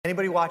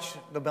Anybody watch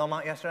the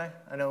Belmont yesterday?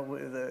 I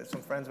know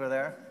some friends were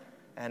there.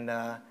 And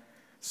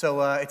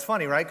so it's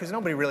funny, right? Because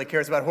nobody really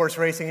cares about horse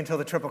racing until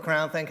the Triple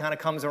Crown thing kind of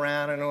comes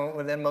around,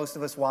 and then most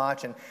of us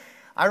watch. And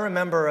I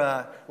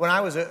remember when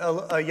I was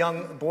a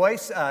young boy,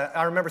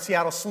 I remember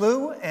Seattle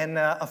Slew and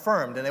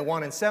Affirmed, and they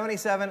won in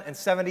 77 and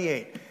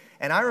 78.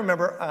 And I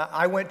remember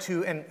I went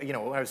to, and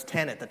I was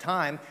 10 at the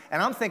time, and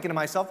I'm thinking to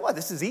myself, well,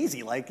 this is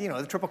easy. Like,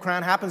 the Triple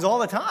Crown happens all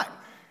the time.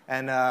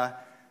 And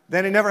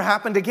then it never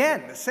happened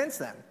again since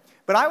then.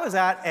 But I was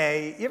at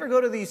you ever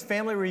go to these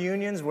family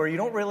reunions where you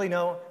don't really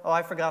know, oh,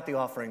 I forgot the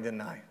offering, didn't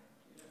I?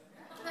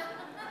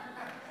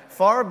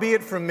 Far be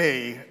it from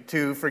me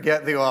to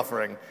forget the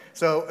offering.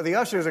 So the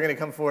ushers are going to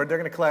come forward. They're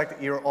going to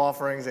collect your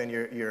offerings and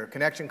your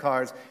connection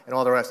cards and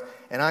all the rest.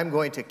 And I'm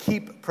going to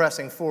keep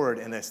pressing forward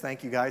in this.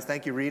 Thank you, guys.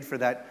 Thank you, Reed, for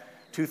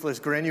that toothless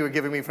grin you were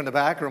giving me from the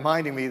back,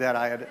 reminding me that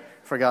I had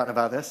forgotten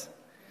about this.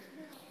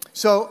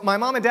 So my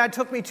mom and dad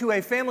took me to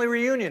a family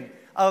reunion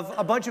of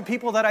a bunch of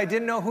people that I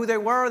didn't know who they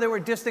were. They were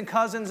distant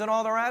cousins and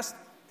all the rest.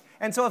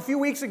 And so a few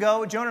weeks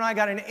ago, Joan and I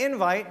got an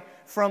invite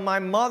from my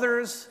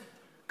mother's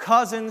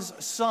cousin's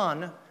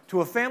son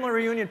to a family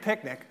reunion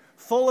picnic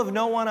full of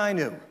no one I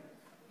knew.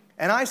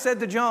 And I said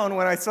to Joan,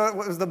 when I saw it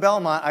was the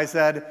Belmont, I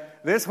said,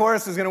 this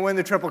horse is going to win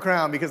the Triple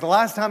Crown, because the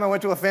last time I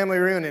went to a family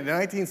reunion in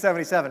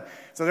 1977,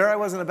 so there I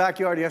was in the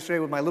backyard yesterday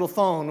with my little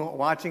phone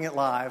watching it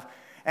live,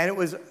 and it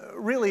was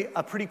really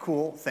a pretty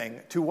cool thing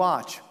to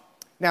watch.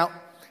 Now,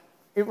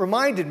 it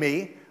reminded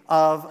me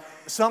of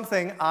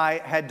something I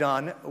had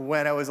done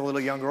when I was a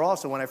little younger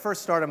also, when I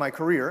first started my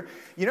career.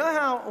 You know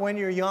how when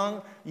you're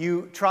young,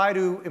 you try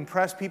to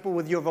impress people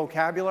with your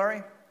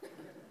vocabulary?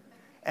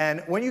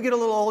 And when you get a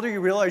little older,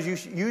 you realize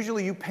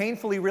you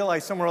painfully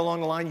realize somewhere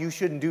along the line you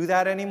shouldn't do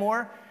that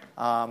anymore.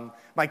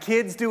 My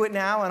kids do it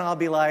now, and I'll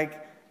be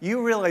like,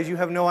 you realize you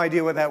have no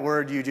idea what that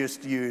word you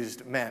just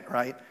used meant,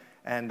 right?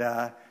 And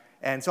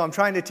so I'm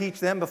trying to teach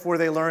them before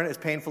they learn as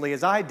painfully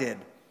as I did.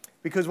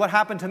 Because what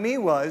happened to me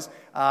was,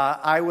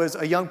 I was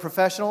a young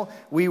professional.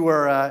 We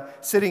were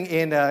sitting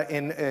in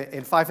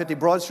 550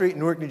 Broad Street in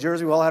Newark, New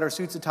Jersey. We all had our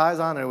suits and ties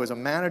on, and there was a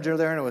manager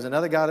there, and there was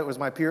another guy that was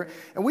my peer.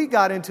 And we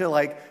got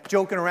into,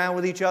 joking around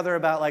with each other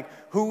about,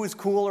 who was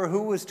cooler,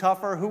 who was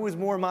tougher, who was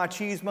more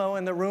machismo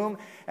in the room.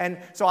 And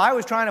so I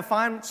was trying to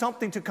find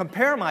something to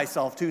compare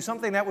myself to,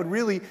 something that would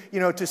really,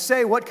 to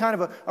say what kind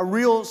of a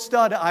real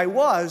stud I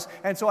was.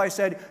 And so I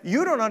said,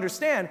 you don't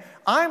understand.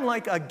 I'm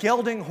like a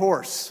gelding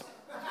horse.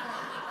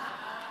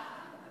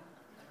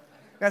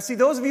 Now, see,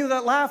 those of you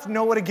that laugh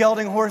know what a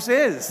gelding horse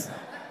is.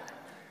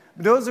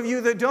 Those of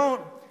you that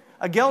don't,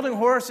 a gelding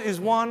horse is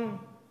one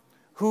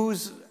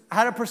who's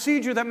had a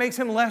procedure that makes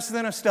him less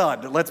than a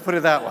stud. Let's put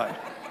it that way.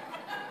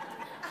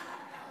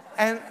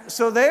 And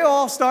so they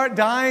all start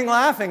dying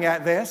laughing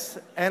at this,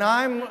 and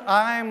I'm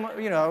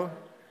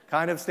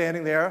kind of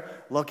standing there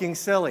looking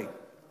silly.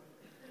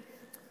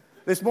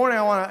 This morning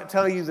I want to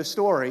tell you the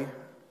story,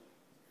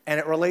 and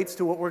it relates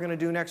to what we're going to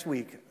do next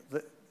week.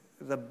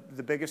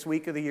 The biggest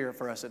week of the year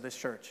for us at this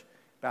church,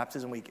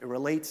 Baptism Week. It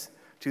relates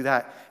to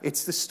that.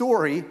 It's the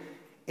story,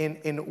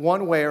 in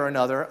one way or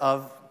another,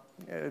 of,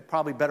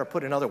 probably better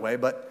put another way,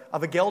 but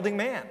of a gelding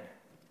man.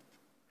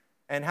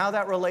 And how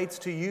that relates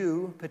to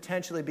you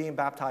potentially being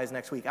baptized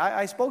next week.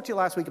 I spoke to you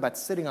last week about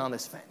sitting on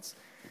this fence.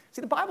 See,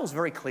 the Bible's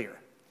very clear.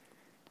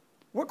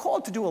 We're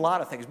called to do a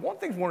lot of things. One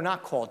thing we're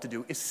not called to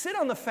do is sit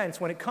on the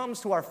fence when it comes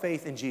to our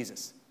faith in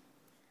Jesus.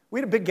 We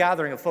had a big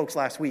gathering of folks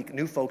last week,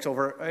 new folks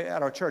over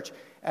at our church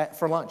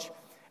for lunch.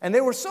 And they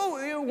were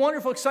so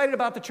wonderful, excited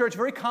about the church,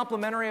 very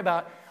complimentary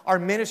about our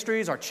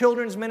ministries, our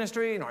children's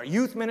ministry and our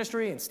youth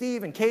ministry, and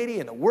Steve and Katie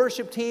and the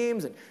worship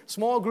teams and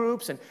small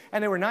groups. And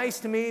they were nice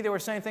to me. They were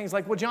saying things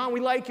like, well, John, we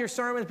like your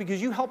sermons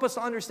because you help us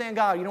to understand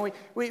God.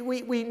 We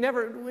haven't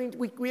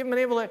been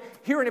able to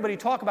hear anybody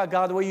talk about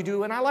God the way you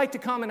do. And I like to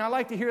come and I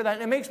like to hear that.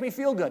 And it makes me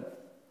feel good.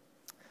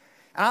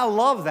 And I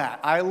love that.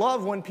 I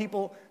love when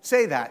people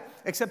say that.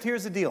 Except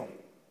here's the deal.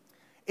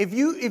 If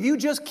you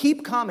just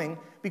keep coming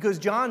because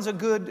John's a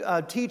good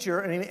teacher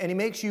and he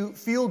makes you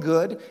feel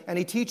good and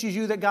he teaches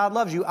you that God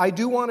loves you, I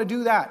do want to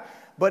do that.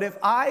 But if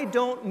I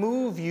don't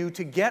move you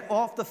to get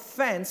off the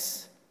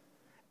fence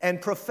and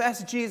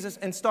profess Jesus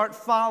and start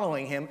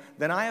following him,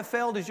 then I have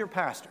failed as your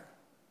pastor.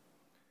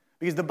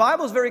 Because the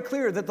Bible is very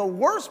clear that the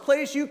worst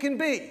place you can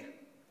be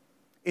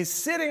is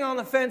sitting on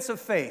the fence of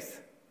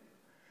faith,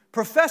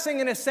 professing,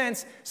 in a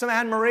sense, some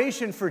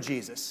admiration for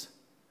Jesus,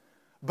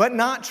 but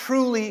not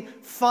truly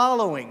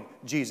following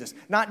Jesus,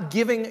 not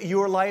giving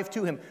your life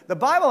to him. The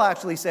Bible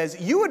actually says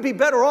you would be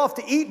better off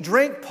to eat,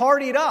 drink,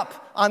 party it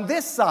up on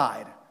this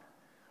side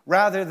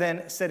rather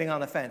than sitting on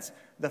the fence.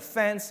 The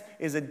fence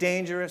is a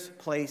dangerous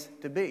place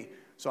to be,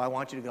 so I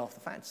want you to get off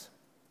the fence.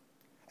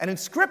 And in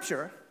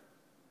Scripture,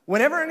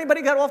 whenever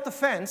anybody got off the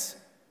fence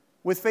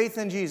with faith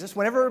in Jesus,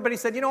 whenever everybody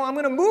said, I'm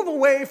going to move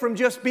away from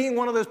just being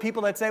one of those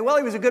people that say, well,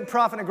 he was a good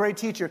prophet and a great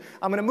teacher.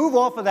 I'm going to move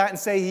off of that and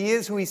say he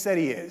is who he said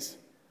he is.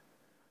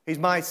 He's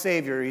my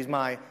Savior, he's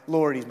my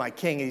Lord, he's my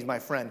King, he's my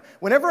friend.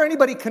 Whenever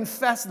anybody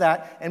confessed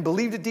that and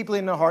believed it deeply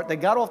in their heart, they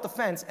got off the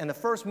fence, and the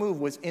first move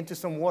was into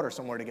some water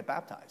somewhere to get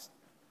baptized.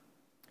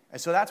 And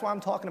so that's why I'm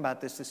talking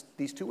about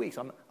these 2 weeks.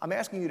 I'm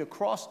asking you to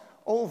cross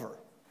over,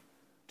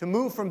 to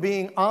move from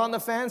being on the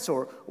fence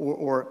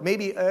or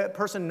maybe a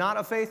person not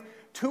of faith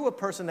to a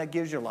person that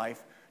gives your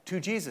life to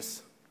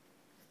Jesus.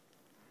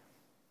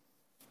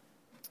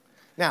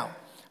 Now,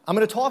 I'm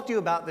going to talk to you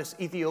about this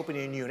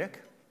Ethiopian eunuch.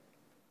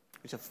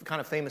 It's a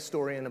kind of famous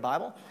story in the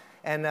Bible.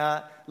 And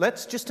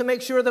let's, just to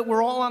make sure that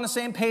we're all on the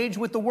same page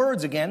with the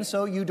words again,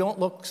 so you don't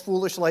look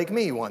foolish like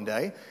me one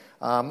day,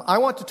 I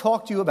want to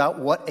talk to you about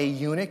what a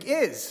eunuch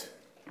is.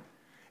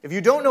 If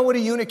you don't know what a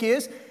eunuch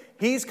is,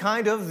 he's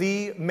kind of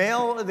the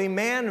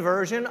man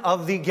version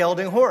of the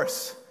gelding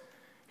horse.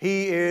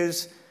 He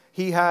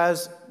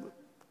has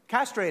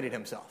castrated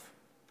himself.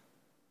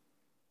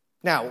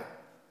 Now,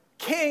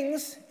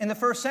 kings in the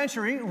first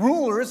century,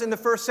 rulers in the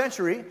first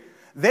century,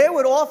 they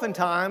would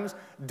oftentimes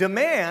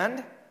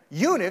demand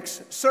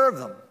eunuchs serve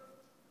them.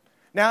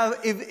 Now,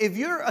 if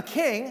you're a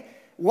king,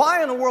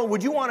 why in the world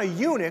would you want a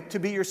eunuch to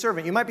be your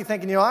servant? You might be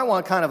thinking, I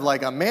want kind of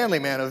like a manly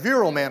man, a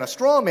virile man, a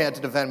strong man to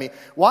defend me.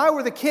 Why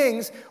were the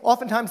kings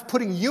oftentimes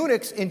putting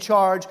eunuchs in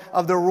charge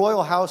of their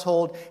royal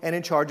household and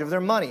in charge of their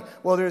money?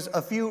 Well, there's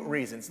a few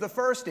reasons. The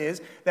first is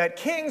that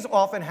kings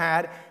often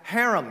had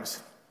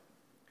harems.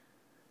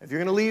 If you're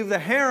going to leave the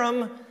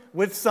harem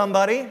with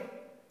somebody,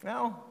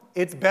 well,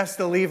 it's best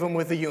to leave him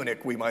with a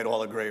eunuch, we might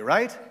all agree,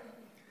 right?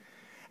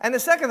 And the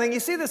second thing, you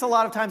see this a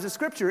lot of times in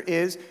Scripture,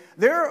 is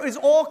there is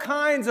all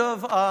kinds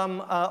of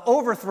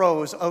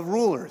overthrows of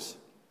rulers.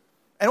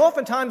 And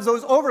oftentimes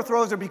those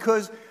overthrows are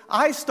because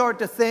I start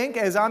to think,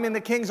 as I'm in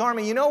the king's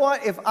army, you know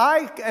what, if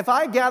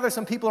I gather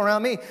some people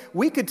around me,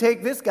 we could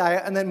take this guy,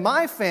 and then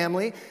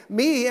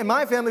me and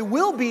my family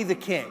will be the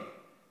king.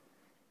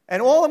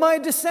 And all of my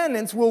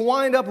descendants will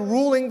wind up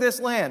ruling this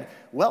land.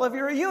 Well, if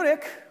you're a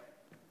eunuch,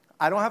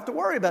 I don't have to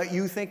worry about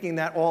you thinking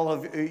that all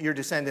of your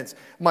descendants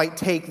might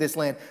take this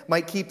land,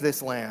 might keep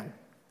this land.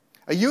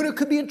 A eunuch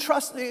could be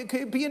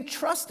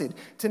entrusted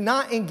to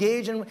not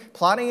engage in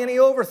plotting any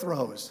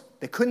overthrows.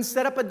 They couldn't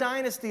set up a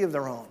dynasty of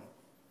their own.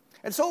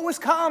 And so it was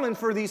common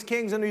for these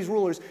kings and these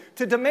rulers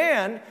to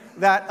demand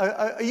that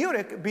a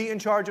eunuch be in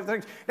charge of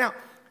things. Now,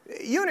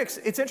 eunuchs,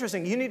 it's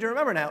interesting. You need to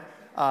remember now,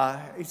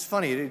 it's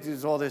funny,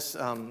 there's all this,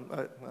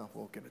 well,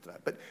 we'll get into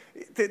that. But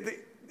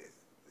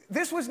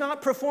this was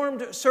not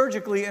performed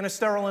surgically in a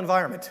sterile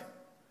environment.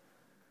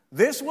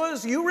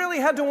 You really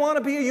had to want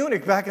to be a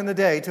eunuch back in the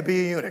day to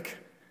be a eunuch.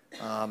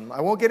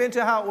 I won't get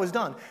into how it was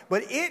done,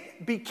 but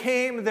it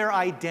became their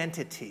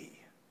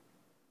identity.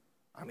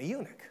 I'm a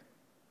eunuch.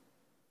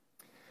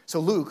 So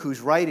Luke,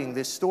 who's writing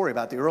this story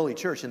about the early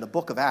church in the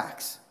book of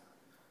Acts,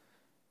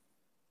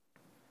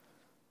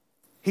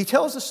 he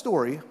tells a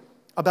story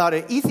about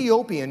an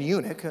Ethiopian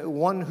eunuch,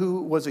 one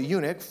who was a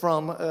eunuch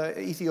from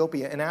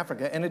Ethiopia in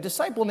Africa, and a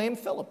disciple named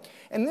Philip.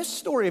 And this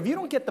story, if you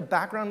don't get the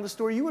background of the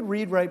story, you would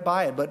read right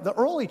by it. But the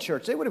early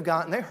church,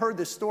 they heard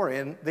this story,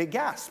 and they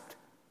gasped.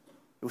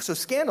 It was so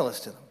scandalous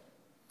to them.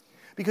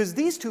 Because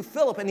these two,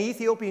 Philip and the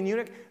Ethiopian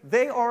eunuch,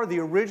 they are the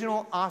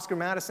original Oscar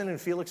Madison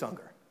and Felix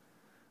Unger.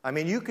 I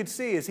mean, you could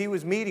see as he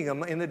was meeting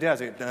them in the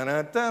desert,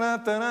 da-na, da-na,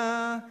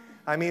 da-na.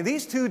 I mean,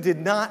 these two did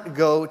not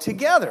go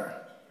together.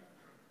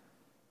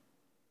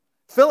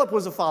 Philip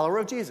was a follower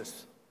of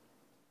Jesus.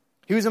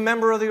 He was a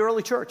member of the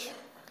early church.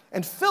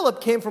 And Philip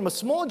came from a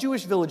small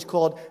Jewish village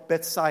called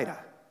Bethsaida.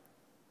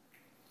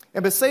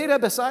 And Bethsaida,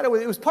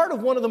 it was part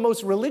of one of the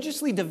most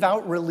religiously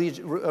devout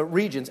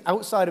regions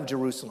outside of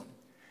Jerusalem.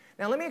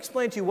 Now, let me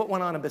explain to you what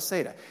went on in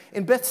Bethsaida.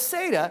 In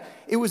Bethsaida,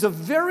 it was a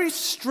very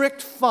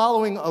strict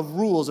following of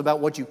rules about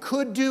what you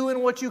could do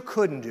and what you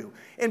couldn't do.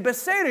 In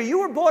Bethsaida, you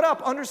were brought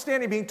up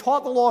understanding, being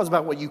taught the laws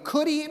about what you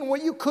could eat and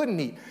what you couldn't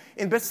eat.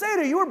 In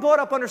Bethsaida, you were brought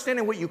up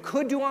understanding what you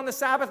could do on the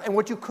Sabbath and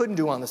what you couldn't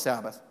do on the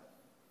Sabbath.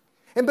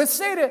 In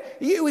Bethsaida,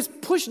 it was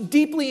pushed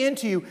deeply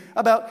into you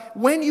about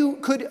when you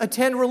could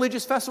attend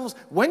religious festivals,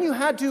 when you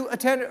had to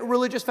attend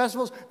religious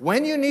festivals,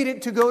 when you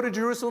needed to go to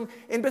Jerusalem.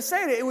 In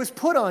Bethsaida, it was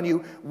put on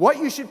you what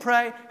you should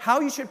pray, how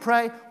you should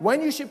pray,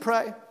 when you should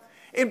pray.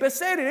 In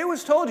Bethsaida, it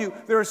was told you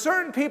there are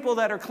certain people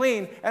that are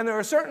clean and there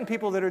are certain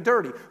people that are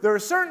dirty. There are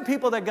certain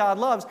people that God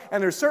loves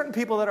and there are certain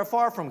people that are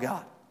far from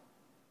God.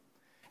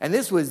 And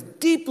this was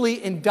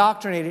deeply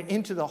indoctrinated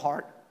into the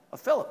heart of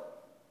Philip.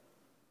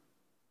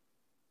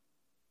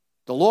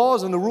 The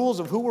laws and the rules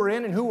of who were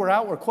in and who were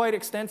out were quite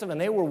extensive, and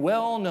they were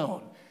well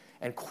known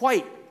and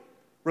quite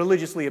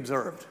religiously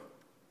observed.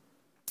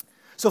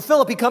 So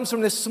Philip, he comes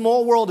from this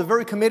small world of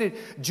very committed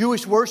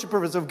Jewish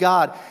worshipers of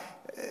God.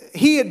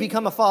 He had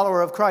become a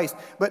follower of Christ.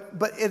 But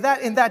in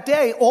that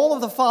day, all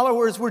of the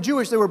followers were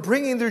Jewish. They were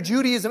bringing their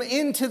Judaism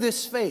into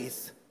this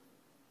faith.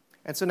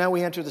 And so now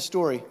we enter the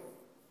story.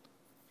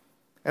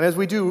 And as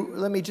we do,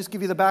 let me just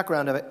give you the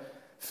background of it.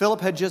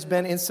 Philip had just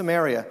been in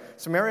Samaria.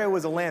 Samaria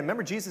was a land.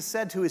 Remember, Jesus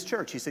said to his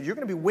church, he said, you're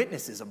going to be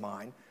witnesses of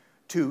mine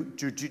to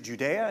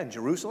Judea and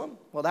Jerusalem.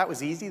 Well, that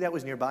was easy. That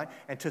was nearby.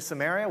 And to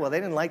Samaria, well,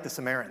 they didn't like the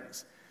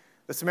Samaritans.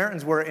 The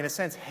Samaritans were, in a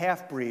sense,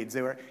 half-breeds.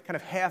 They were kind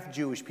of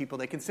half-Jewish people.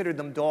 They considered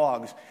them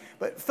dogs.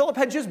 But Philip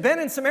had just been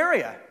in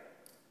Samaria.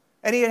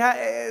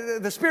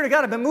 And the Spirit of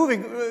God had been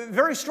moving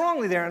very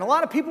strongly there. And a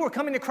lot of people were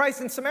coming to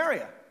Christ in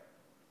Samaria.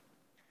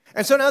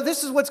 And so now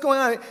this is what's going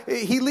on.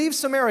 He leaves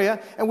Samaria,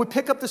 and we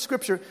pick up the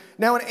scripture.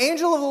 Now an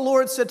angel of the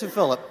Lord said to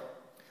Philip,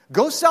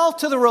 "Go south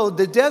to the road,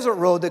 the desert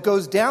road that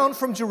goes down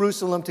from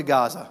Jerusalem to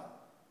Gaza."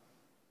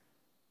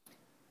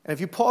 And if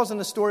you pause in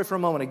the story for a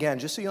moment again,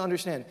 just so you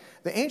understand,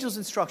 the angel's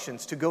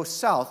instructions to go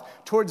south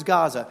towards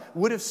Gaza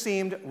would have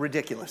seemed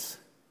ridiculous.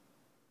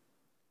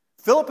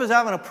 Philip is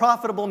having a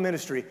profitable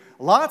ministry.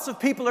 Lots of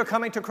people are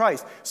coming to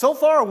Christ. So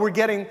far, we're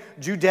getting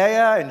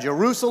Judea and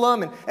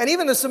Jerusalem, and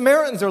even the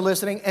Samaritans are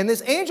listening. And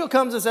this angel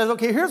comes and says,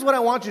 okay, here's what I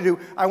want you to do.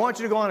 I want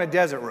you to go on a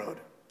desert road.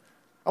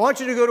 I want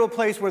you to go to a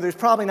place where there's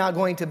probably not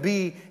going to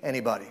be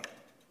anybody.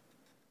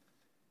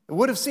 It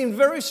would have seemed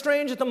very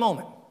strange at the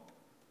moment.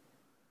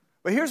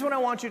 But here's what I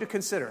want you to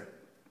consider.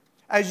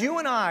 As you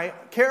and I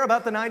care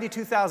about the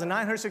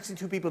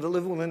 92,962 people that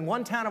live within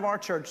one town of our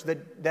church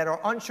that are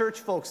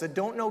unchurched folks that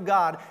don't know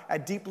God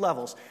at deep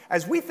levels,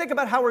 as we think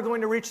about how we're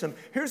going to reach them,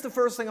 here's the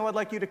first thing I would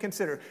like you to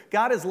consider.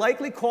 God is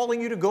likely calling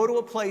you to go to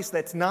a place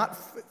that's not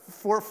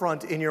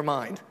forefront in your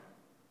mind.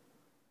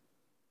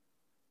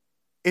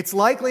 It's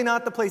likely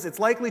not the place. It's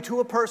likely to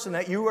a person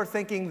that you are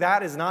thinking,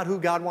 that is not who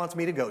God wants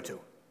me to go to.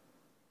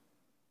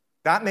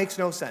 That makes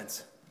no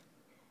sense.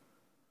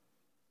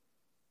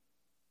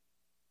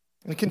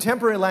 In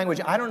contemporary language,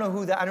 I don't know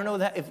who that. I don't know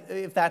that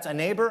if that's a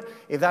neighbor,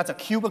 if that's a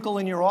cubicle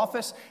in your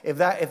office, if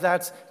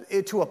that's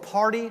to a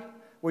party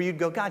where you'd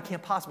go, God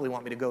can't possibly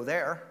want me to go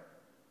there.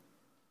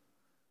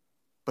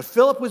 But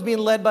Philip was being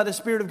led by the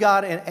Spirit of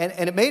God,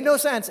 and it made no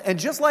sense. And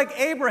just like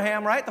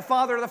Abraham, right, the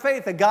father of the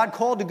faith, that God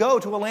called to go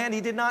to a land he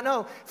did not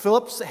know,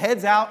 Philip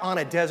heads out on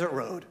a desert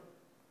road.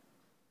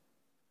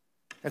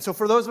 And so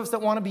for those of us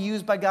that want to be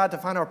used by God to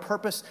find our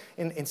purpose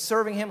in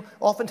serving Him,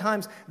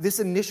 oftentimes this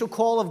initial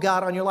call of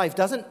God on your life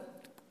doesn't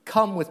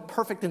come with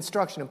perfect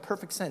instruction and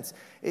perfect sense.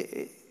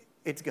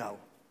 It's go.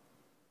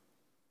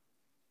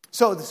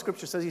 So the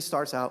scripture says he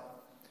starts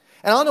out.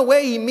 And on the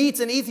way, he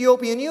meets an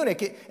Ethiopian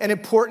eunuch, an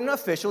important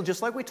official,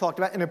 just like we talked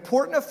about, an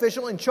important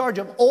official in charge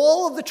of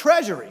all of the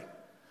treasury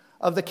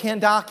of the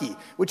Kandake,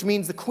 which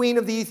means the queen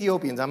of the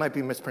Ethiopians. I might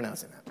be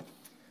mispronouncing that.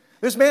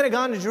 This man had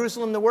gone to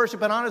Jerusalem to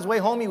worship, and on his way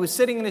home, he was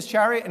sitting in his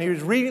chariot, and he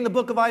was reading the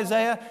book of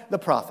Isaiah, the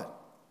prophet.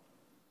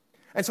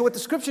 And so what the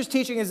scripture's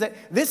teaching is that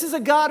this is a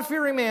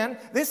God-fearing man.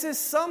 This is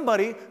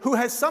somebody who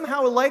has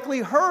somehow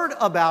likely heard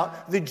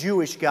about the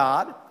Jewish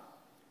God.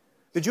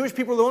 The Jewish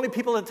people were the only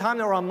people at the time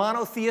that were a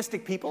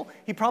monotheistic people.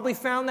 He probably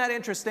found that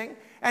interesting.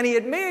 And he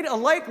had made a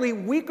likely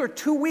week or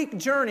 2-week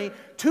journey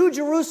to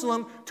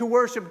Jerusalem to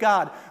worship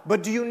God.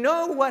 But do you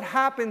know what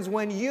happens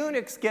when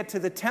eunuchs get to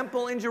the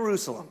temple in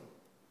Jerusalem?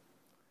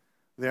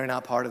 They're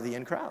not part of the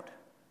in crowd.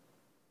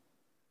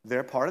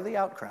 They're part of the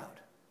out crowd.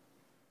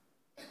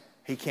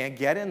 He can't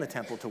get in the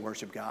temple to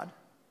worship God.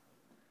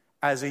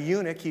 As a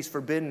eunuch, he's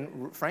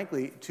forbidden,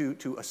 frankly,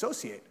 to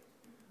associate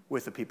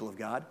with the people of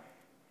God.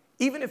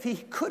 Even if he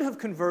could have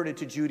converted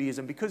to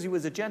Judaism because he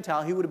was a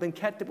Gentile, he would have been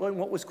kept in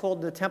what was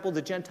called the temple,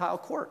 the Gentile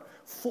court,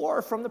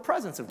 far from the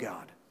presence of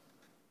God.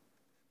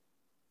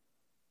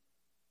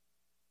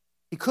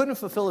 He couldn't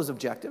fulfill his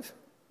objective,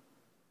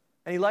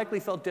 and he likely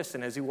felt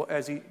distant as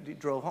he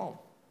drove home.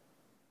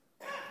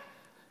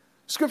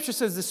 Scripture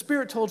says the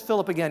Spirit told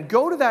Philip again,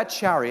 go to that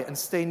chariot and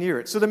stay near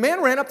it. So the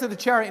man ran up to the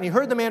chariot and he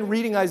heard the man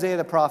reading Isaiah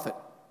the prophet.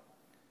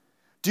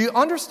 Do you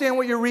understand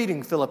what you're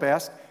reading? Philip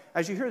asked.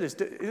 As you hear this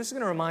is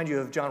going to remind you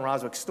of John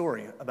Roswick's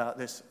story about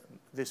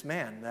this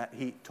man that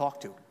he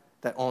talked to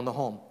that owned the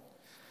home.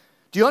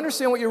 Do you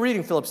understand what you're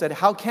reading? Philip said.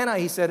 How can I,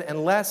 he said,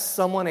 unless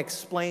someone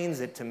explains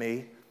it to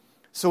me.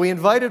 So he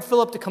invited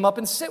Philip to come up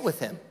and sit with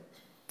him.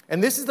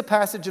 And this is the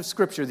passage of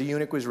Scripture the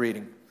eunuch was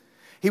reading.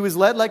 He was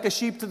led like a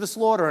sheep to the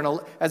slaughter, and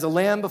as a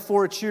lamb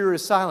before its shearer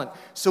is silent,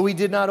 so he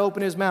did not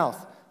open his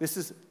mouth. This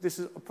is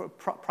a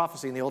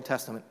prophecy in the Old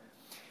Testament.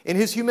 In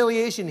his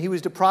humiliation, he was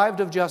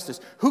deprived of justice.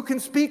 Who can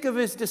speak of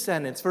his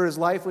descendants? For his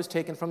life was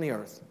taken from the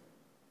earth.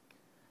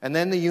 And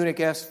then the eunuch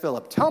asked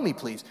Philip, tell me,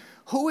 please,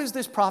 who is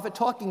this prophet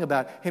talking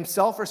about,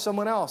 himself or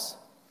someone else?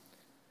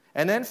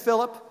 And then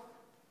Philip,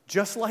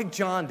 just like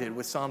John did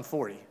with Psalm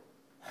 40,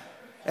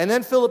 and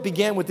then Philip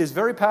began with this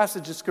very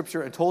passage of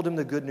Scripture and told him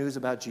the good news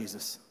about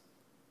Jesus.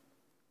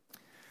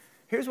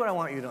 Here's what I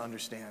want you to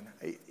understand.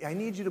 I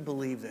need you to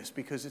believe this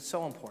because it's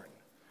so important.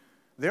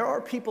 There are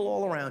people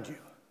all around you.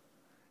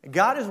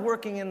 God is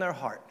working in their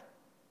heart.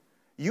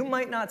 You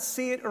might not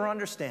see it or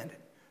understand it.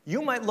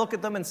 You might look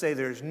at them and say,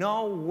 there's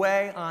no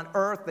way on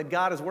earth that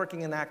God is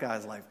working in that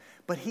guy's life.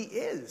 But He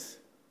is.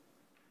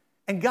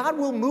 And God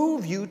will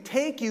move you,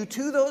 take you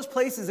to those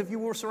places if you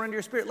will surrender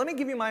your spirit. Let me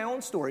give you my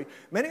own story.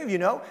 Many of you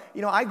know,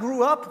 I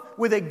grew up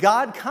with a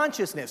God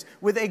consciousness,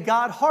 with a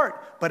God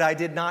heart, but I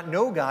did not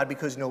know God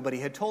because nobody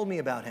had told me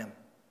about Him.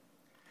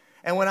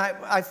 And when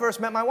I first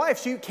met my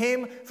wife, she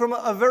came from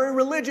a very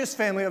religious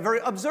family, a very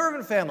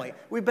observant family.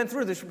 We've been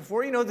through this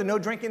before, the no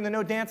drinking, the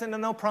no dancing, the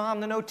no prom,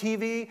 the no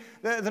TV,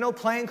 the no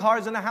playing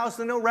cards in the house,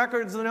 the no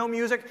records, the no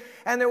music.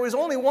 And there was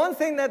only one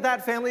thing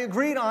that family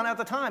agreed on at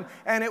the time,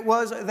 and it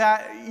was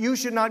that you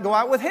should not go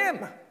out with him.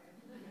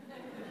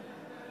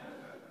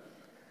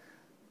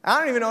 I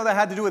don't even know that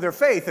had to do with their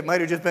faith. It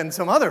might have just been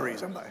some other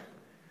reason.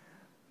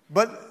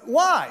 But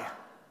why?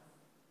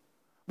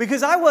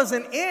 Because I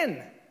wasn't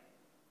in.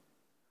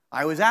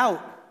 I was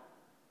out.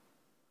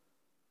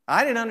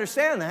 I didn't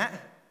understand that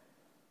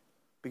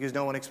because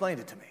no one explained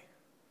it to me.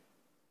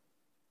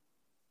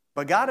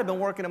 But God had been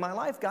working in my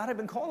life. God had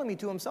been calling me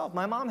to himself.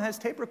 My mom has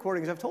tape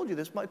recordings. I've told you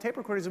this. Tape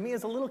recordings of me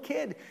as a little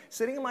kid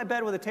sitting in my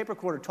bed with a tape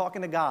recorder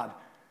talking to God.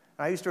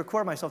 And I used to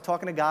record myself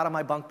talking to God on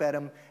my bunk bed,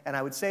 and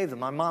I would save them.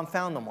 My mom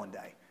found them one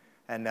day.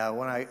 And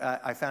when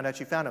I found out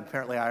she found them,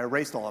 apparently I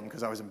erased all of them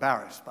because I was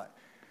embarrassed.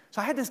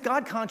 So I had this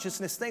God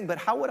consciousness thing, but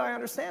how would I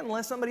understand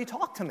unless somebody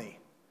talked to me?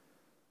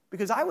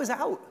 Because I was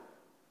out.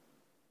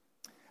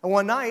 And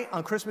one night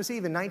on Christmas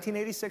Eve in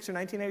 1986 or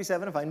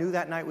 1987, if I knew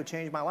that night would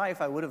change my life,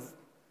 I would have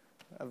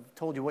I've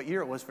told you what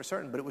year it was for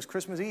certain, but it was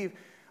Christmas Eve.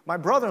 My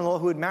brother-in-law,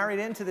 who had married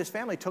into this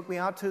family, took me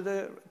out to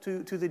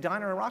the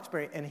diner in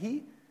Roxbury, and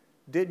he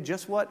did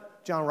just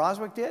what John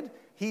Roswick did.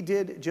 He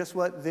did just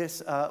what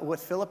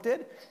Philip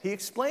did. He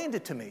explained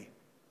it to me.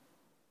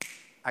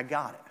 I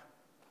got it.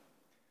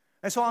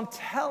 And so I'm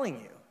telling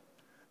you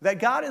that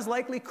God is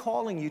likely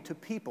calling you to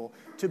people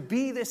to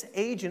be this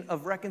agent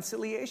of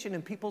reconciliation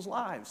in people's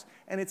lives.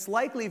 And it's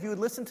likely, if you would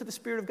listen to the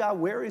Spirit of God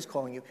where he's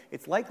calling you,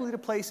 it's likely to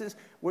places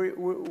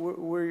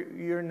where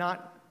you're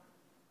not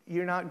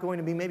going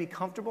to be maybe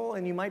comfortable,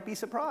 and you might be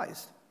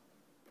surprised.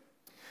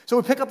 So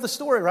we pick up the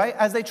story, right?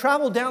 As they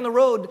traveled down the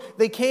road,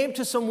 they came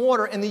to some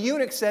water, and the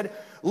eunuch said,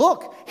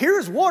 "Look,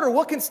 here's water.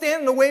 What can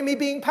stand in the way of me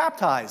being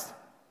baptized?"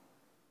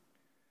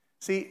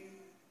 See,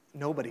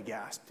 nobody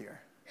gasped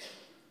here,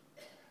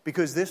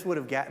 because this would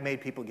have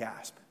made people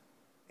gasp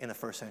in the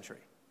first century.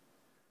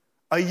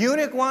 A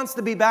eunuch wants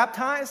to be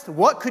baptized.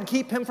 What could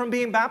keep him from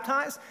being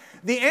baptized?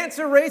 The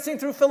answer racing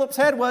through Philip's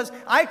head was,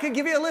 I could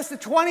give you a list of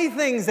 20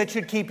 things that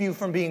should keep you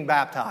from being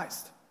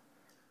baptized.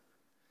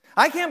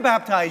 I can't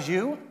baptize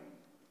you.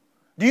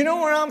 Do you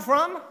know where I'm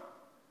from?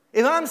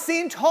 If I'm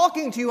seen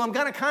talking to you, I'm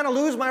going to kind of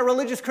lose my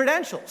religious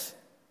credentials.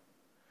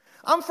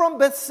 I'm from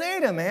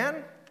Bethsaida,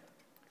 man.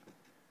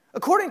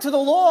 According to the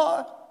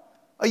law,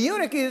 a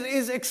eunuch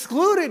is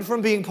excluded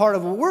from being part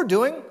of what we're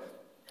doing.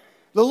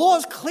 The law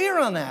is clear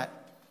on that.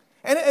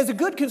 And as a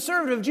good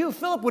conservative Jew,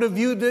 Philip would have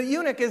viewed the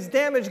eunuch as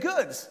damaged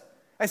goods,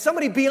 as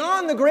somebody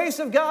beyond the grace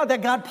of God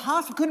that God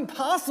couldn't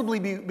possibly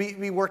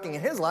be working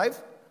in his life.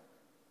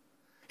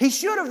 He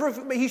should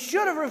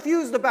have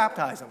refused to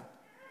baptize him.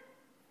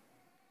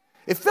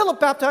 If Philip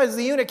baptizes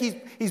the eunuch,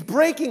 he's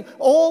breaking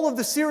all of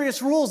the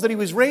serious rules that he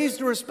was raised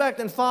to respect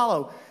and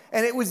follow.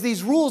 And it was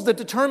these rules that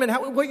determined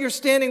what your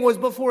standing was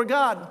before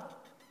God.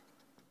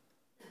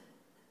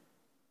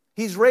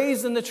 He's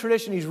raised in the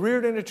tradition, he's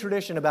reared in a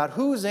tradition about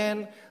who's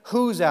in,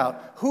 who's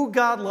out, who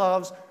God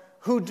loves,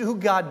 who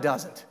God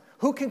doesn't,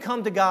 who can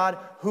come to God,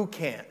 who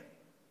can't.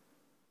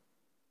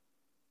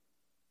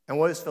 And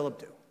what does Philip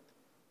do?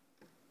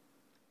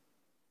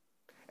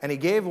 And he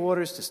gave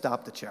orders to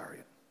stop the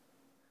chariot.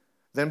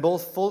 Then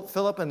both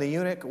Philip and the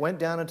eunuch went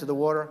down into the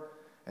water,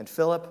 and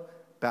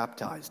Philip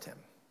baptized him.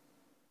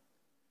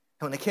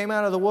 And when they came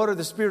out of the water,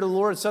 the Spirit of the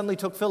Lord suddenly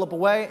took Philip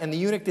away, and the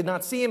eunuch did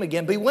not see him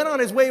again, but he went on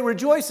his way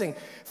rejoicing.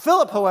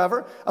 Philip,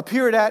 however,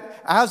 appeared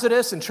at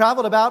Azotus and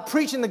traveled about,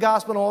 preaching the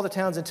gospel in all the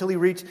towns until he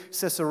reached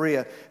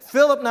Caesarea.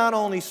 Philip not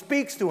only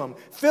speaks to him,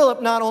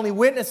 Philip not only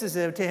witnesses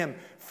to him,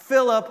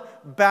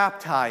 Philip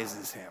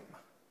baptizes him.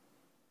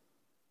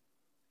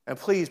 And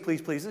please,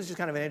 this is just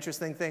kind of an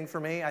interesting thing for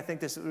me. I think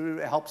this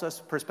helps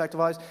us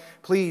perspective-wise.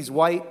 Please,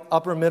 white,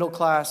 upper middle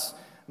class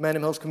men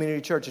in Hills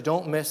Community Church,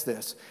 don't miss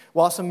this.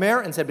 While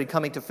Samaritans had been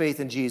coming to faith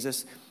in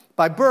Jesus,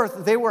 by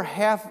birth they were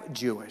half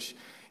Jewish.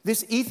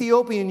 This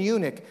Ethiopian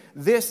eunuch,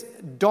 this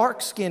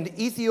dark-skinned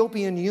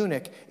Ethiopian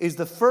eunuch, is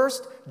the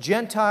first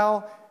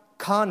Gentile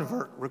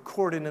convert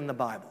recorded in the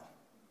Bible.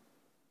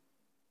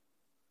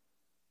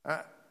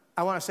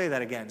 I want to say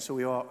that again so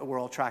we're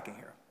all tracking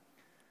here.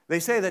 They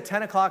say that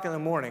 10 o'clock in the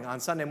morning on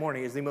Sunday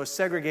morning is the most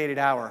segregated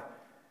hour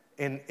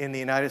in the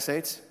United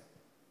States.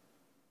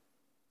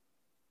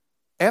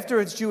 After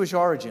its Jewish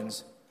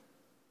origins,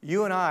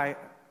 you and I,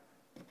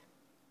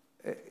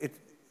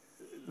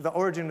 the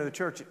origin of the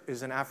church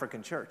is an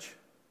African church.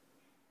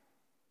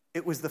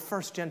 It was the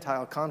first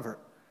Gentile convert.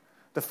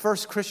 The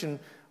first Christian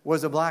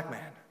was a black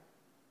man.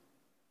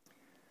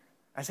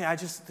 I say,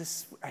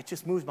 it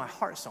just moves my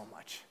heart so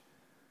much,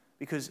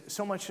 because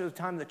so much of the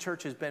time the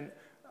church has been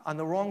on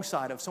the wrong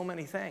side of so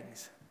many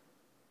things.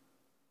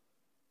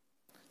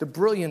 The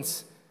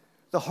brilliance,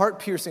 the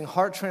heart-piercing,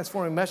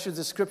 heart-transforming message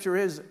of Scripture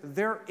is,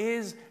 there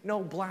is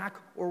no black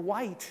or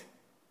white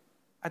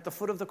at the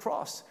foot of the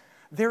cross.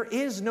 There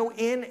is no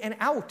in and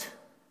out.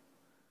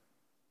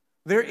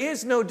 There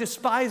is no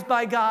despised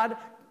by God,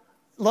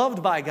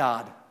 loved by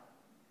God.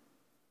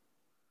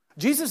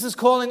 Jesus is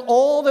calling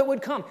all that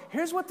would come.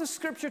 Here's what the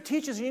Scripture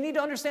teaches. You need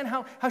to understand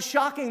how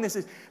shocking this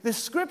is. The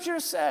Scripture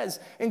says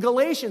in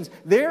Galatians,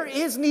 there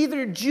is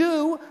neither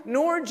Jew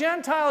nor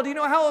Gentile. Do you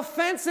know how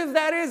offensive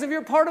that is if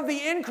you're part of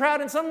the in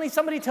crowd and suddenly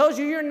somebody tells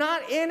you you're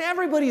not in,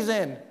 everybody's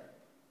in?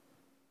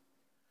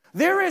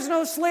 There is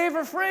no slave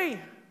or free.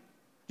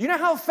 Do you know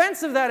how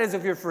offensive that is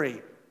if you're free?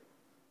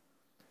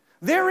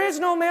 There is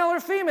no male or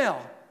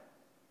female.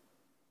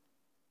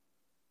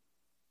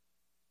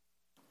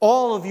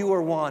 All of you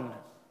are one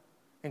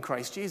in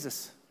Christ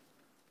Jesus.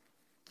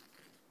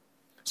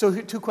 So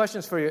 2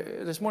 questions for you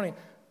this morning.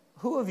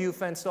 Who have you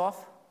fenced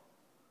off?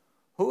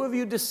 Who have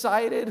you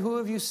decided, who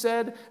have you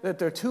said that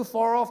they're too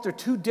far off, they're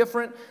too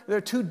different,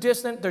 they're too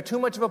distant, they're too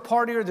much of a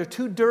partier, they're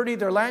too dirty,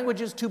 their language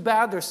is too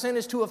bad, their sin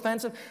is too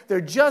offensive, they're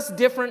just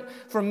different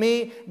from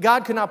me.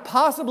 God could not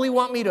possibly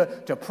want me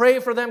to pray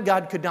for them.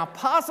 God could not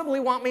possibly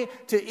want me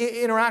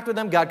to interact with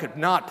them. God could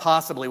not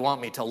possibly want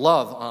me to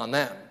love on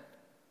them.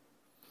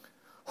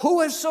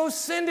 Who has so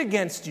sinned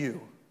against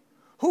you?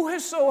 Who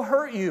has so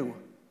hurt you?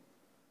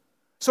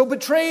 So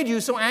betrayed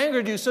you, so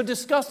angered you, so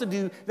disgusted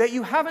you, that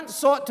you haven't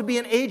sought to be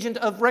an agent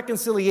of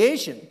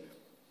reconciliation,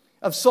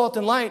 of salt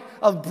and light,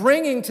 of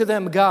bringing to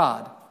them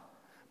God.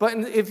 But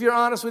if you're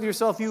honest with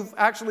yourself, you've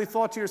actually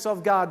thought to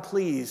yourself, God,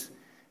 please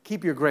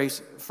keep your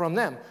grace from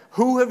them.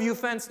 Who have you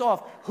fenced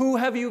off? Who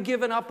have you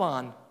given up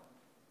on?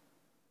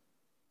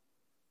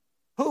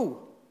 Who?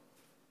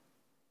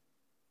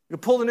 You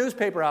pull the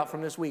newspaper out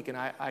from this week, and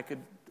I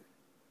could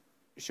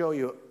show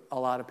you a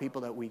lot of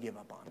people that we give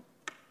up on.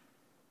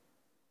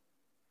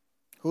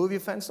 Who have you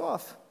fenced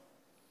off?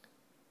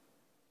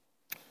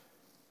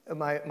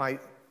 My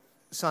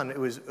son, it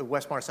was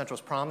Westmar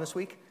Central's prom this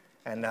week,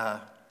 and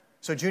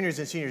so juniors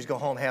and seniors go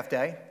home half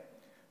day.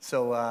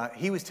 So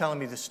he was telling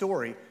me the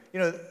story. You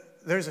know,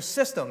 there's a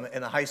system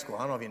in the high school. I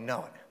don't know if you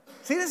know it.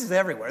 See, this is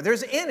everywhere.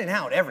 There's in and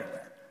out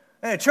everywhere.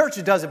 And a church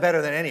that does it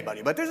better than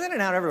anybody, but there's in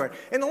and out everywhere.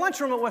 In the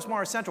lunchroom at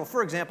Westmar Central,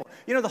 for example,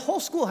 you know, the whole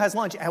school has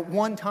lunch at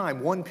one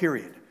time, one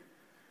period.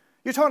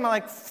 You're talking about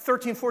like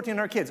 13,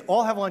 1,400 kids,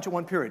 all have lunch at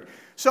one period.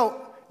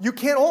 So you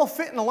can't all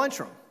fit in the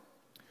lunchroom.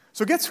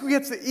 So guess who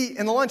gets to eat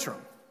in the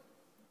lunchroom?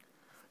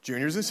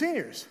 Juniors and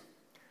seniors.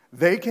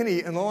 They can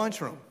eat in the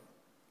lunchroom.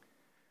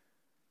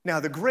 Now,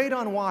 the great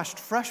unwashed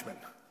freshmen,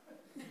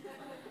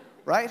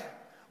 right?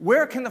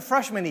 Where can the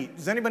freshmen eat?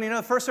 Does anybody know?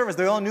 The first service,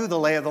 they all knew the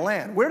lay of the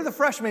land. Where do the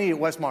freshmen eat at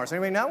Westmar? Does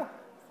anybody know?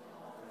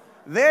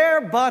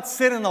 Their butts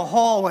sit in the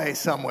hallway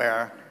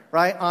somewhere,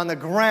 right, on the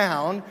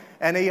ground.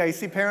 And you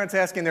see parents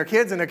asking their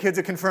kids, and their kids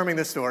are confirming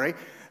this story.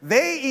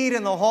 They eat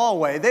in the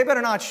hallway. They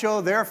better not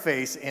show their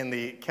face in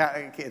the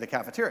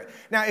cafeteria.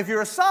 Now, if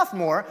you're a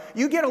sophomore,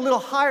 you get a little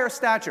higher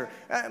stature.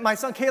 My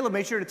son Caleb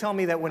made sure to tell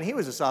me that when he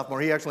was a sophomore,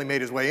 he actually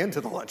made his way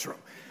into the lunchroom.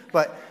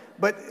 But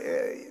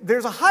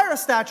there's a higher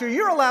stature.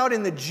 You're allowed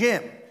in the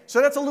gym.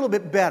 So that's a little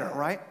bit better,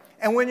 right?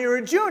 And when you're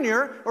a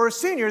junior or a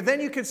senior,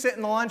 then you could sit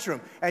in the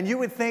lunchroom. And you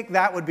would think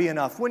that would be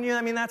enough. Wouldn't you?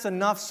 I mean, that's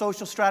enough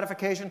social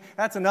stratification.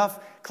 That's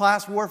enough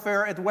class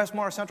warfare at the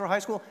Westmar Central High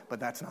School. But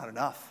that's not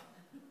enough.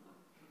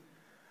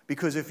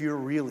 Because if you're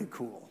really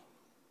cool,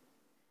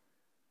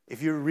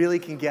 if you really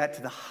can get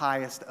to the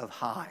highest of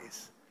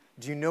highs,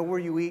 do you know where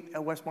you eat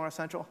at Westmar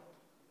Central?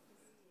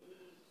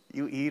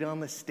 You eat on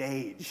the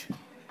stage.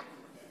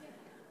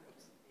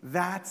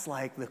 That's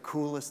like the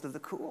coolest of the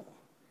cool.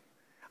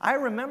 I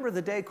remember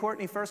the day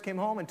Courtney first came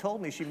home and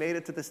told me she made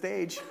it to the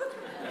stage.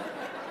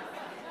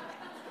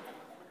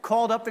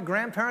 Called up the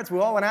grandparents. We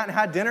all went out and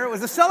had dinner. It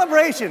was a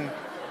celebration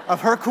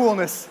of her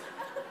coolness.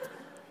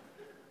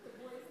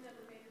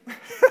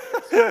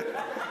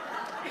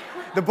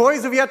 The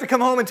boys have yet to come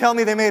home and tell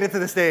me they made it to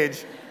the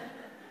stage.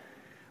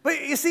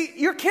 But you see,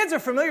 your kids are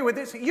familiar with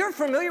this. You're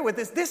familiar with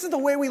this. This is the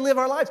way we live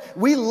our lives.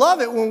 We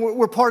love it when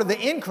we're part of the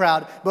in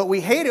crowd, but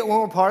we hate it when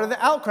we're part of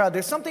the out crowd.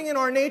 There's something in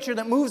our nature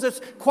that moves us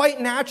quite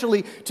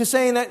naturally to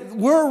saying that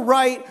we're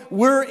right,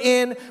 we're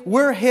in,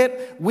 we're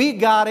hip, we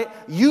got it,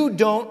 you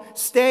don't,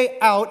 stay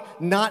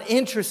out, not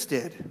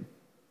interested.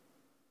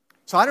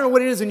 So I don't know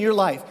what it is in your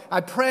life.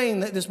 I'm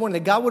praying that this morning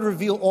that God would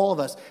reveal to all of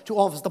us,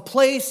 the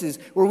places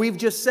where we've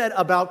just said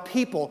about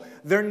people,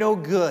 they're no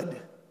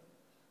good.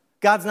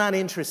 God's not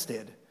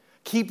interested.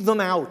 Keep them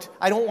out.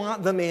 I don't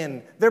want them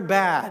in. They're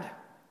bad.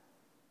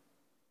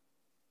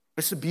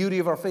 It's the beauty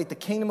of our faith. The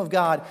kingdom of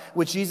God,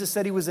 which Jesus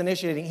said he was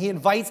initiating, he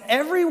invites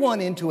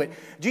everyone into it.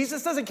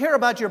 Jesus doesn't care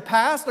about your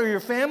past or your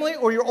family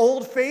or your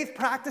old faith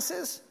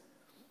practices.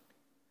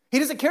 He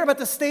doesn't care about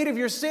the state of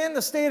your sin,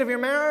 the state of your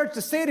marriage,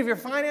 the state of your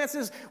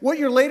finances, what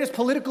your latest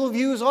political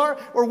views are,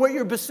 or what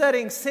your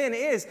besetting sin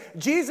is.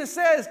 Jesus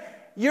says,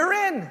 you're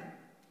in.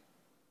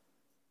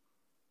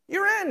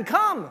 You're in.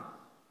 Come.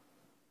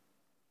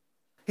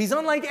 He's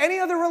unlike any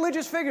other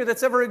religious figure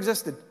that's ever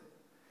existed.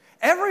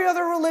 Every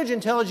other religion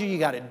tells you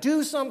got to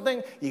do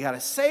something, you got to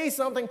say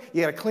something,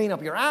 you got to clean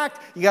up your act,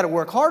 you got to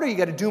work harder, you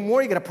got to do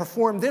more, you got to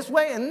perform this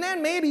way, and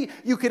then maybe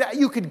you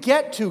could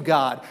get to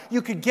God.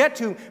 You could get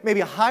to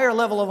maybe a higher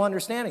level of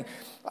understanding.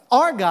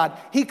 Our God,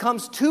 he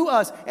comes to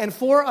us and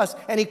for us,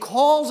 and he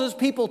calls his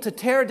people to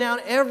tear down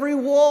every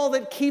wall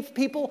that keeps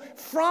people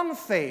from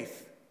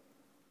faith.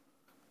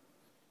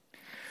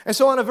 And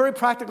so on a very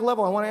practical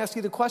level, I want to ask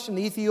you the question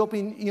the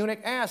Ethiopian eunuch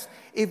asked.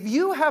 If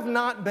you have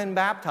not been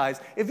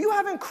baptized, if you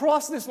haven't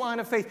crossed this line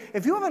of faith,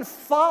 if you haven't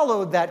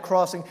followed that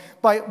crossing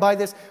by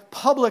this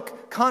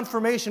public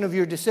confirmation of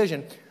your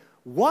decision,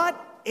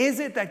 what is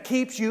it that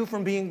keeps you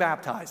from being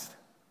baptized?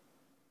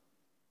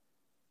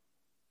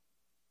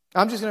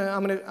 I'm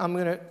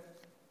gonna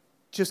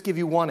just give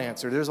you one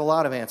answer. There's a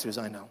lot of answers,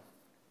 I know.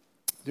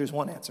 There's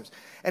one answer,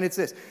 and it's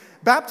this.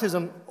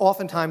 Baptism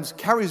oftentimes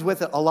carries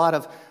with it a lot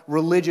of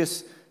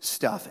religious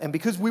stuff. And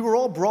because we were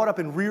all brought up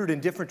and reared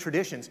in different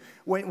traditions,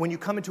 when you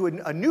come into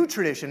a new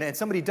tradition and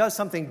somebody does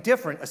something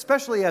different,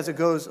 especially as it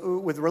goes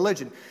with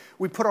religion,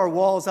 we put our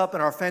walls up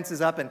and our fences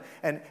up,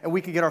 and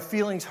we can get our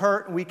feelings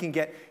hurt, and we can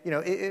get,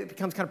 it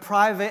becomes kind of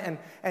private.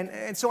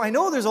 And so I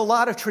know there's a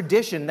lot of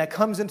tradition that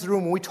comes into the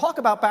room. When we talk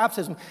about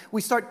baptism,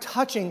 we start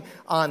touching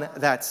on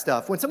that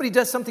stuff. When somebody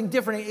does something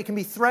different, it can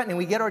be threatening.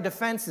 We get our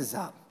defenses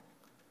up.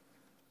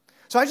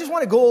 So I just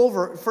want to go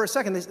over for a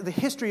second the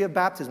history of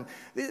baptism.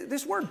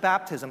 This word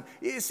baptism,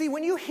 see,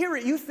 when you hear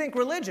it, you think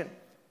religion.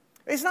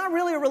 It's not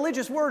really a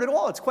religious word at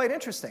all. It's quite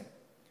interesting.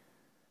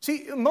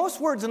 See, most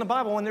words in the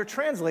Bible, when they're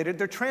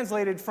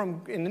translated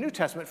from, in the New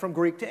Testament, from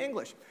Greek to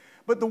English.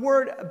 But the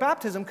word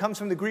baptism comes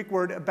from the Greek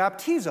word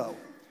baptizo.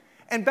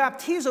 And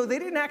baptizo, they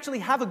didn't actually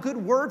have a good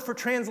word for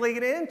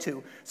translating it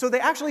into. So they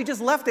actually just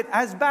left it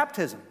as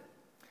baptism.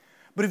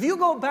 But if you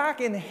go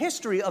back in the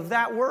history of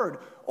that word,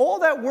 all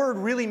that word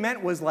really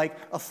meant was like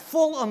a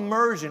full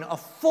immersion, a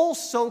full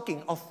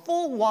soaking, a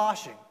full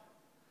washing.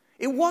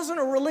 It wasn't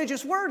a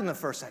religious word in the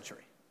first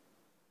century.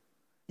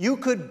 You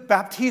could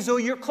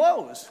baptizo your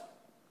clothes.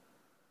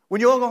 When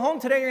you all go home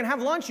today, you're going to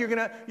have lunch, you're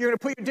going to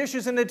put your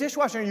dishes in the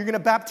dishwasher, and you're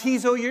going to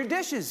baptizo your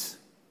dishes.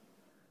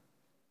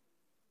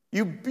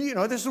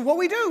 This is what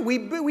we do.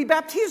 We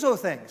baptizo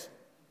things.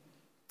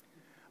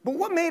 But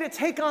what made it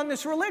take on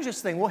this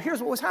religious thing? Well,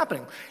 here's what was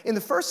happening. In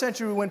the first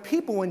century, when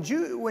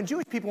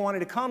Jewish people wanted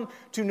to come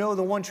to know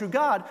the one true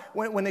God,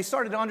 when they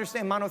started to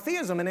understand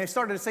monotheism, and they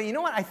started to say, you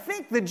know what, I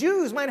think the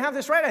Jews might have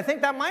this right. I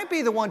think that might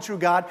be the one true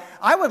God.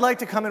 I would like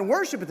to come and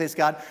worship this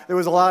God. There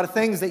was a lot of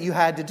things that you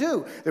had to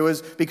do. There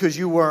was, because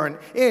you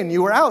weren't in,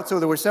 you were out. So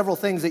there were several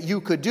things that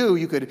you could do.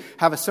 You could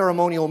have a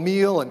ceremonial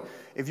meal, and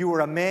if you were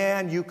a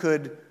man, you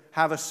could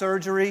have a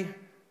surgery.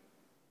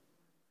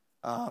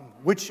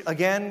 Which,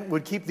 again,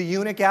 would keep the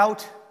eunuch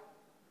out.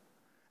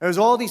 There's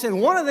all these things.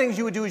 One of the things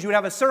you would do is you would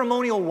have a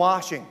ceremonial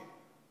washing,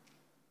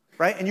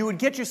 right? And you would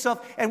get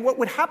yourself, and what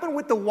would happen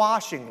with the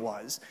washing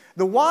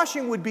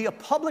would be a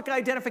public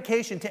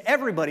identification to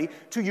everybody,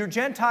 to your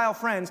Gentile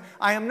friends.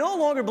 I am no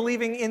longer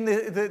believing in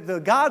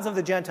the gods of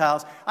the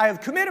Gentiles. I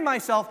have committed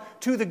myself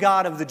to the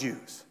God of the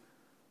Jews.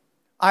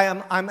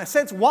 I'm in a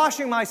sense,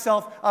 washing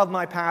myself of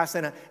my past,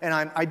 and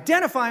I'm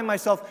identifying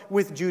myself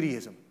with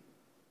Judaism.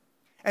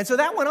 And so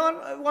that went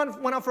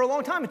on for a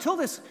long time until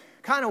this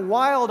kind of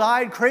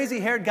wild-eyed,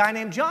 crazy-haired guy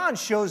named John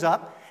shows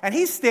up, and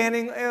he's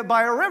standing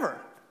by a river.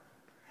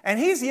 And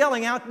he's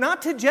yelling out,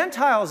 not to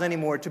Gentiles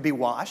anymore to be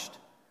washed,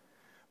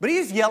 but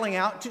he's yelling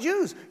out to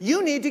Jews,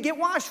 you need to get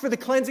washed for the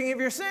cleansing of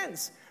your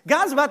sins.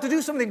 God's about to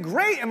do something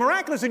great and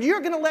miraculous, and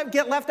you're going to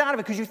get left out of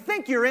it because you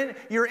think you're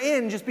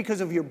in just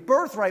because of your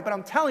birthright. But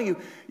I'm telling you,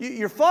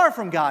 you're far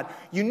from God.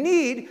 You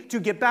need to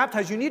get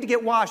baptized. You need to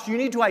get washed. You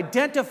need to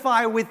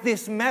identify with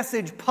this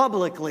message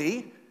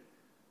publicly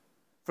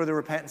for the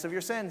repentance of your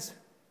sins.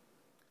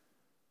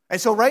 And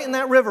so right in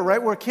that river,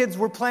 right where kids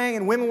were playing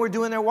and women were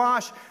doing their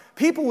wash,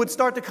 people would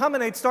start to come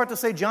and they'd start to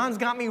say, John's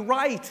got me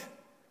right.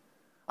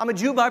 I'm a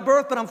Jew by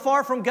birth, but I'm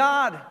far from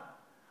God.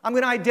 I'm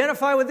going to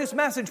identify with this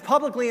message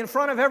publicly in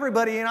front of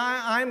everybody, and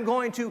I'm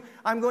going to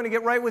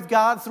get right with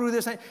God through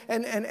this,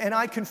 and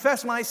I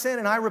confess my sin,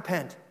 and I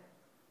repent.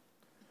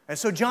 And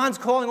so John's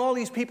calling all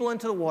these people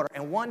into the water,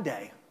 and one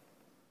day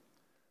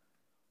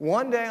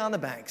on the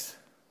banks,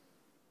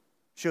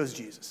 shows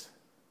Jesus.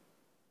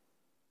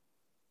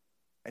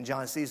 And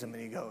John sees him,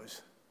 and he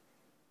goes,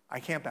 I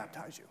can't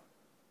baptize you.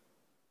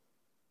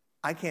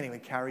 I can't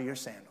even carry your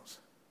sandals.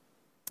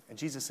 And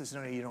Jesus says,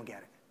 no, you don't get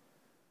it.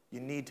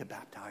 You need to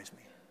baptize me.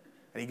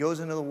 And he goes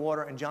into the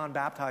water, and John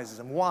baptizes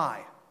him.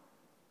 Why?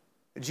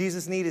 Did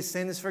Jesus need his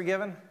sins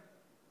forgiven?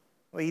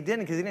 Well, he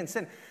didn't, because he didn't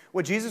sin.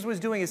 What Jesus was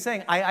doing is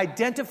saying, I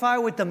identify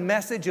with the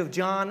message of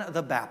John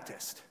the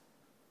Baptist.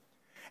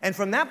 And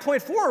from that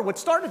point forward, what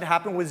started to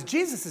happen was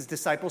Jesus'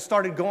 disciples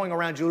started going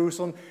around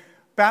Jerusalem,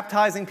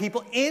 baptizing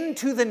people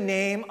into the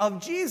name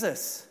of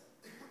Jesus.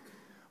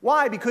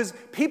 Why? Because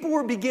people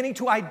were beginning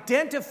to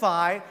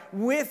identify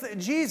with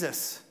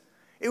Jesus.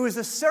 It was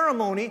a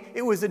ceremony,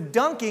 it was a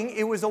dunking,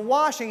 it was a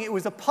washing, it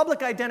was a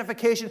public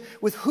identification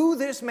with who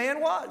this man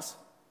was.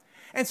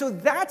 And so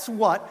that's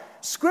what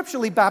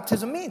scripturally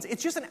baptism means.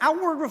 It's just an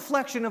outward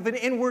reflection of an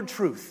inward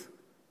truth.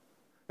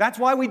 That's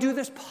why we do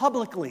this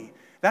publicly.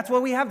 That's why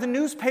we have the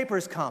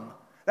newspapers come.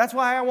 That's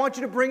why I want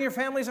you to bring your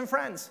families and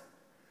friends.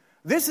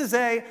 This is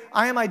I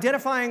am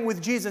identifying with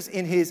Jesus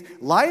in his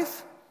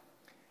life,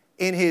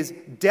 in his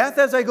death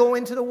as I go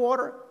into the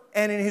water,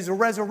 and in his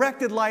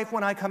resurrected life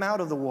when I come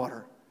out of the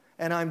water.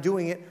 And I'm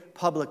doing it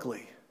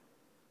publicly.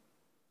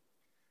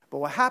 But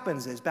what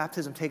happens is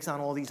baptism takes on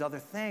all these other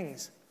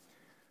things.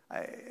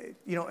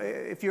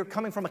 If you're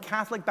coming from a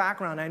Catholic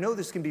background, I know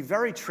this can be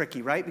very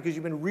tricky, right? Because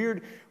you've been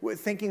reared with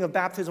thinking of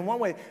baptism one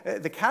way.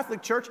 The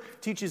Catholic Church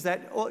teaches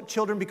that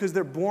children, because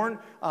they're born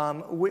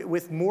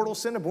with mortal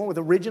sin, they're born with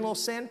original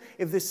sin,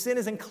 if the sin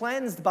isn't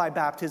cleansed by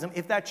baptism,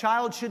 if that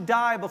child should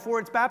die before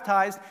it's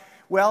baptized,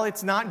 well,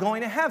 it's not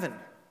going to heaven.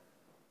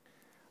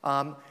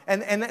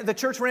 And the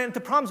church ran into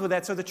problems with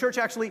that, so the church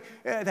actually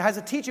has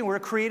a teaching where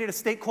it created a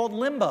state called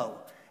limbo.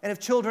 And if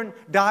children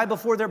die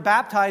before they're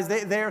baptized,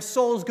 their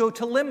souls go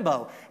to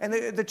limbo. And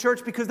the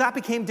church, because that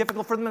became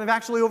difficult for them, they've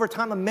actually over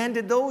time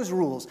amended those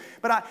rules.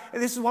 But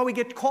this is why we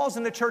get calls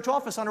in the church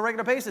office on a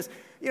regular basis.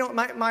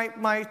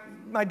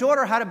 My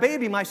daughter had a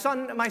baby. My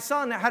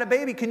son had a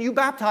baby. Can you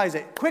baptize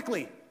it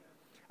quickly?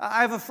 I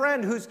have a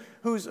friend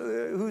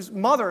whose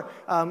mother,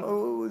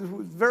 who's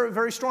very,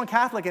 very strong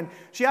Catholic, and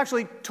she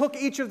actually took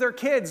each of their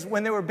kids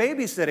when they were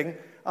babysitting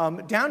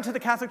down to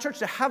the Catholic Church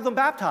to have them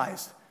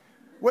baptized.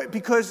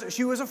 Because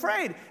she was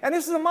afraid. And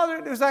this is a mother,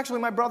 it was actually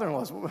my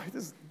brother-in-law's,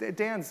 this is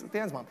Dan's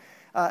mom.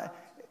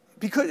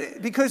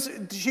 Because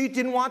she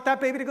didn't want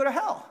that baby to go to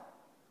hell.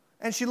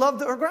 And she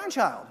loved her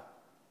grandchild.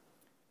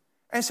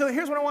 And so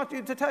here's what I want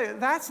you to tell you.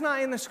 That's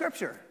not in the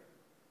Scripture.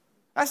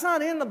 That's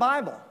not in the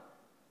Bible.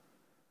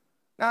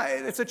 Now,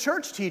 it's a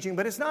church teaching,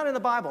 but it's not in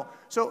the Bible.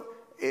 So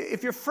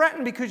if you're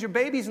fretting because your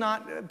baby's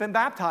not been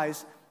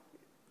baptized,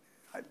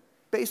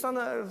 based on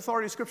the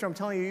authority of Scripture, I'm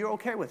telling you, you're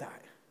okay with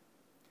that.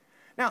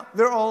 Now,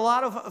 there are a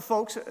lot of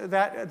folks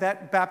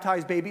that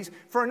baptize babies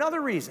for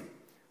another reason.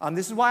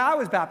 This is why I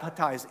was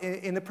baptized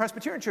in the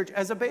Presbyterian Church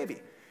as a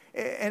baby.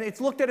 And it's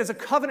looked at as a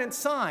covenant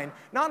sign,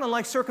 not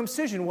unlike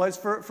circumcision was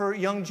for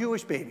young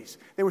Jewish babies.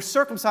 They were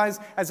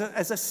circumcised as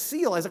a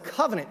seal, as a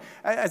covenant,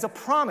 as a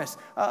promise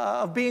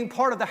of being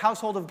part of the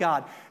household of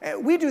God.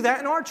 We do that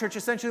in our church,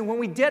 essentially, when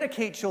we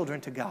dedicate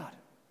children to God.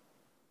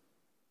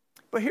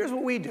 But here's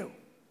what we do.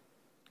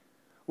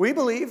 We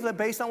believe that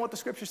based on what the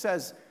Scripture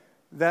says,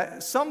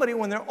 that somebody,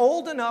 when they're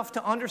old enough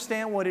to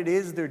understand what it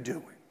is they're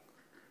doing,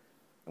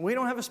 and we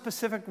don't have a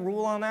specific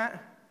rule on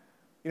that.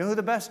 You know who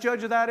the best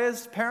judge of that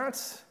is,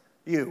 parents?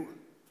 You.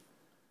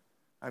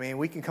 I mean,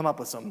 we can come up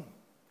with some.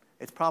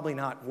 It's probably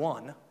not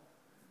one,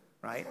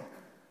 right?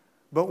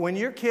 But when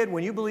you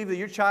believe that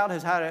your child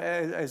is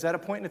at a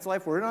point in its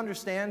life where it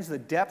understands the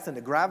depth and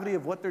the gravity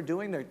of what they're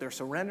doing, they're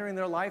surrendering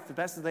their life the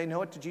best as they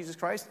know it to Jesus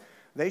Christ,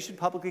 they should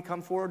publicly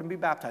come forward and be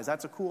baptized.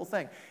 That's a cool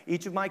thing.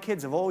 Each of my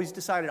kids have always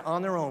decided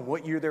on their own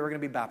what year they were going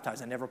to be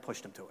baptized. I never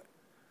pushed them to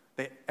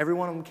it. Every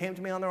one of them came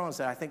to me on their own and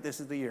said, I think this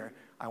is the year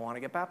I want to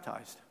get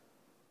baptized.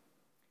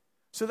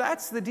 So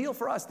that's the deal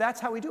for us.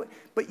 That's how we do it.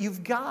 But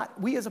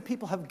we as a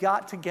people have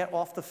got to get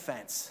off the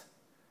fence.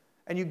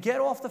 And you get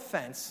off the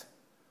fence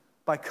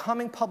by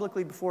coming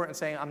publicly before it and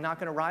saying, I'm not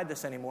going to ride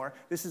this anymore.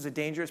 This is a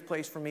dangerous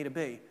place for me to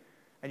be.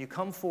 And you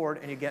come forward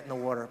and you get in the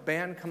water.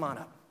 Band, come on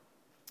up.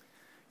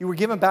 You were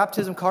given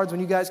baptism cards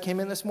when you guys came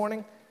in this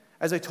morning.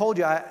 As I told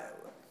you,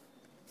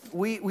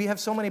 we have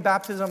so many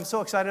baptisms. I'm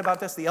so excited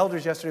about this. The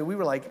elders yesterday, we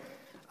were like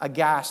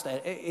aghast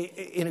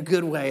in a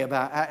good way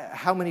about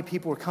how many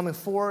people were coming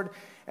forward.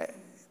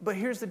 But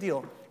here's the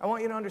deal. I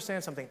want you to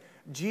understand something.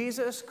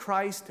 Jesus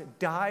Christ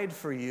died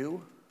for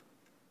you,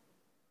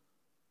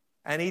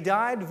 and he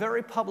died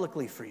very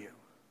publicly for you.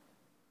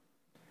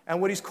 And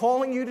what he's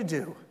calling you to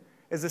do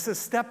is this a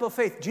step of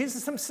faith.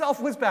 Jesus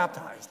himself was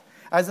baptized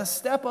as a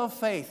step of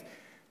faith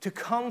to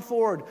come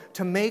forward,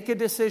 to make a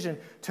decision,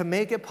 to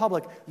make it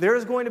public.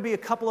 There's going to be a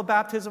couple of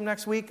baptisms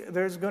next week.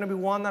 There's going to be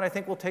one that I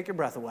think will take your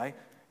breath away.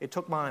 It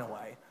took mine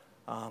away.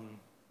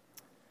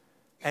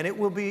 And it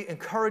will be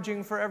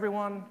encouraging for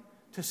everyone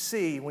to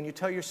see when you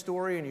tell your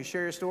story and you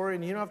share your story,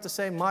 and you don't have to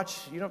say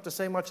much. You don't have to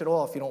say much at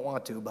all if you don't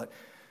want to, but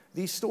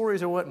these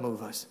stories are what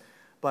move us.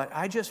 But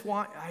I just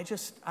want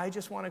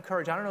to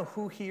encourage. I don't know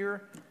who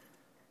here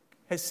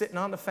is sitting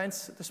on the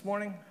fence this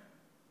morning.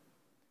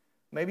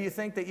 Maybe you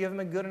think that you haven't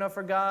been good enough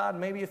for God.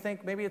 Maybe you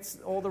think maybe it's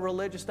all the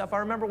religious stuff. I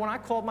remember when I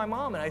called my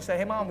mom and I said,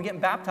 hey, Mom, I'm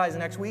getting baptized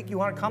next week. You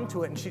want to come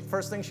to it? And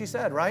first thing she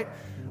said, right?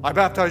 I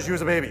baptized you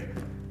as a baby.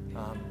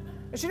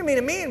 And she didn't mean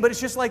it mean, but it's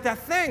just like that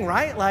thing,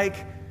 right? Like,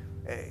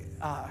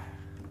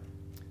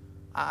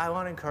 I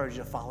want to encourage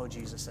you to follow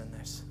Jesus in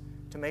this,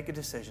 to make a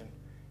decision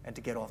and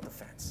to get off the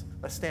fence.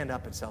 Let's stand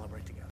up and celebrate together.